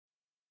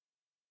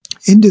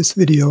In this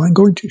video, I'm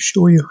going to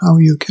show you how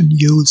you can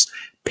use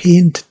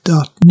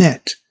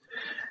paint.net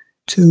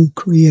to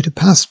create a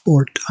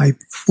passport type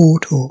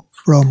photo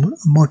from a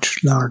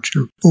much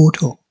larger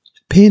photo.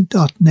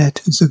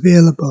 Paint.net is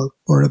available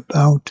for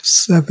about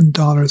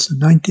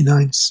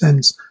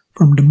 $7.99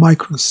 from the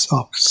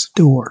Microsoft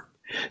Store.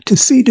 To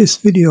see this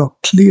video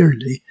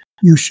clearly,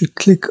 you should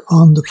click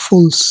on the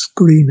full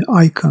screen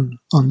icon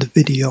on the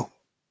video.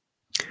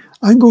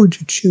 I'm going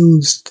to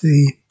choose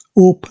the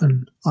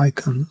Open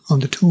icon on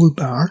the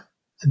toolbar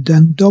and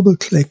then double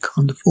click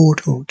on the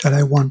photo that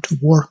I want to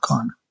work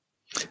on.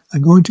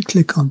 I'm going to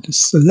click on the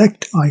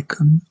Select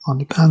icon on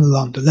the panel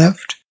on the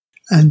left,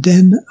 and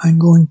then I'm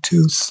going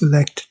to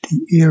select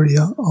the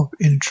area of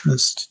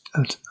interest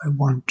that I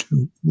want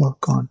to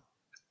work on,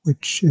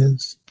 which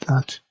is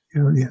that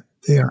area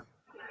there.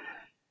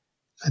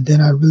 And then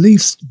I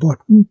release the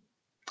button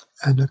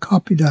and I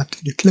copy that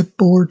to the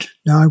clipboard.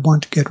 Now I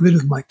want to get rid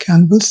of my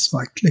canvas, so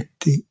I click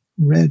the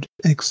red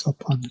X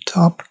up on the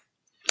top,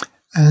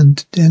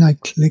 and then I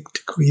click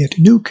to create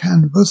a new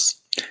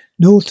canvas.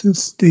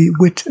 Notice the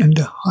width and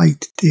the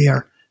height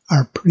there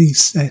are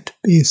preset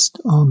based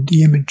on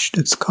the image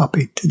that's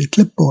copied to the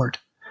clipboard.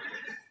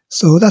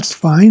 So that's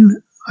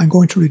fine. I'm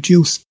going to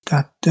reduce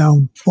that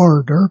down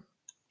further,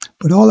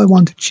 but all I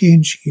want to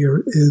change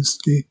here is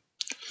the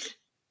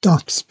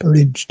dots per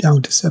inch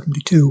down to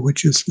 72,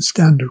 which is the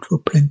standard for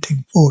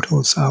printing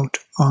photos out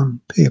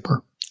on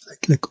paper. I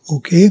click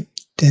OK,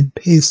 then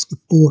paste the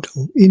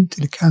photo into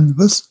the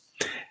canvas.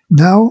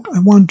 Now I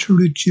want to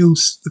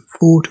reduce the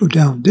photo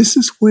down. This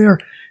is where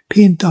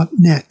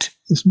Paint.net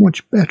is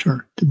much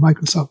better than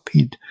Microsoft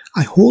Paint.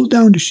 I hold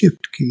down the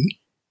Shift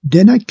key,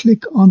 then I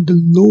click on the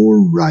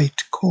lower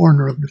right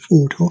corner of the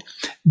photo.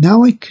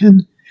 Now I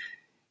can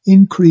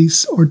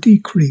increase or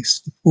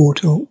decrease the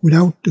photo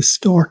without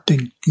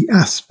distorting the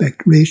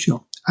aspect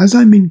ratio. As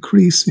I'm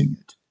decreasing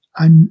it,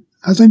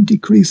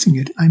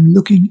 I'm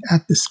looking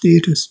at the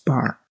status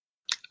bar.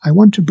 I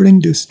want to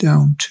bring this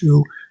down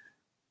to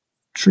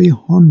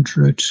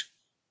 300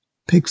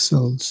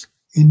 pixels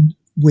in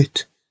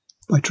width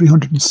by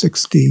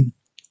 316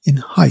 in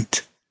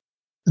height,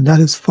 and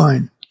that is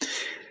fine.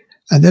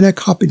 And then I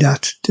copy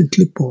that to the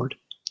clipboard.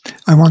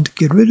 I want to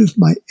get rid of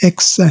my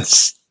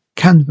excess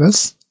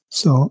canvas,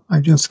 so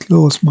I just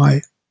close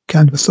my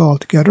canvas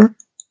altogether,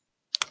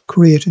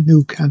 create a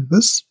new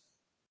canvas,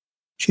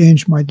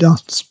 change my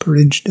dots per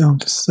inch down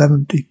to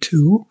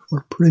 72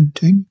 for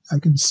printing. I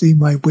can see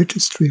my width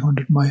is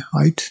 300, my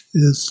height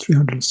is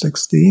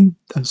 316.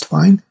 That's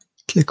fine.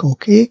 Click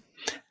OK,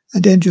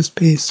 and then just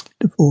paste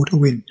the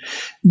photo in.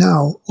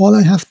 Now, all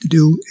I have to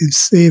do is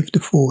save the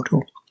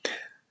photo.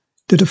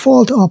 The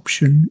default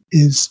option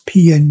is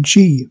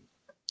PNG,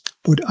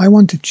 but I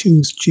want to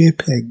choose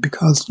JPEG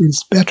because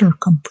there's better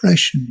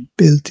compression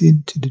built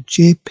into the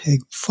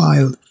JPEG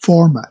file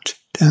format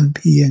than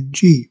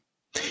PNG.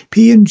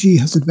 PNG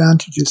has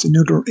advantages in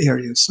other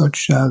areas,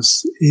 such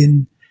as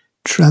in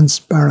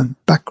transparent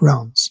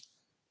backgrounds,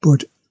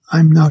 but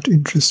I'm not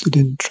interested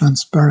in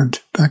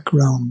transparent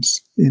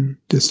backgrounds in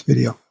this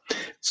video.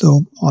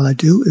 So all I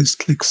do is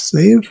click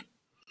Save,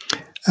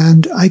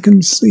 and I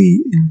can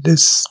see in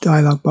this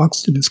dialog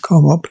box that has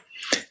come up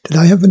that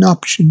I have an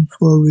option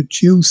for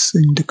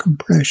reducing the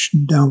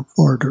compression down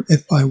further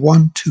if I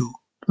want to.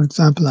 For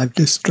example, I have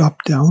this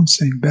drop down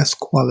saying best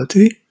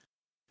quality,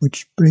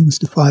 which brings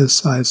the file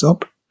size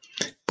up,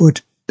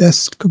 but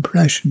best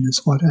compression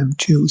is what I'm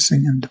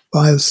choosing, and the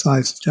file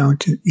size is down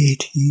to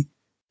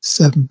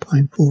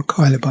 87.4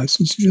 kilobytes,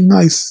 which is a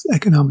nice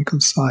economical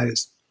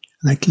size.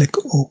 And I click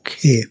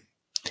OK.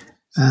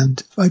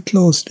 And if I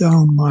close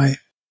down my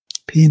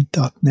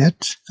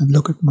Paint.net and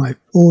look at my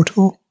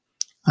photo,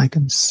 I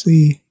can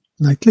see,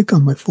 when I click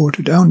on my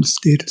photo down the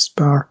status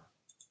bar,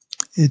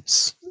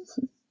 it's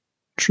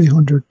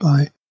 300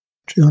 by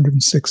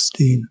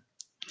 316.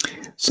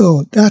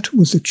 So that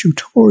was a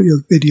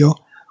tutorial video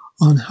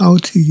on how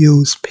to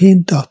use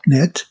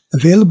Paint.net,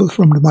 available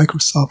from the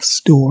Microsoft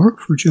Store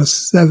for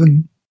just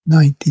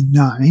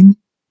 $7.99.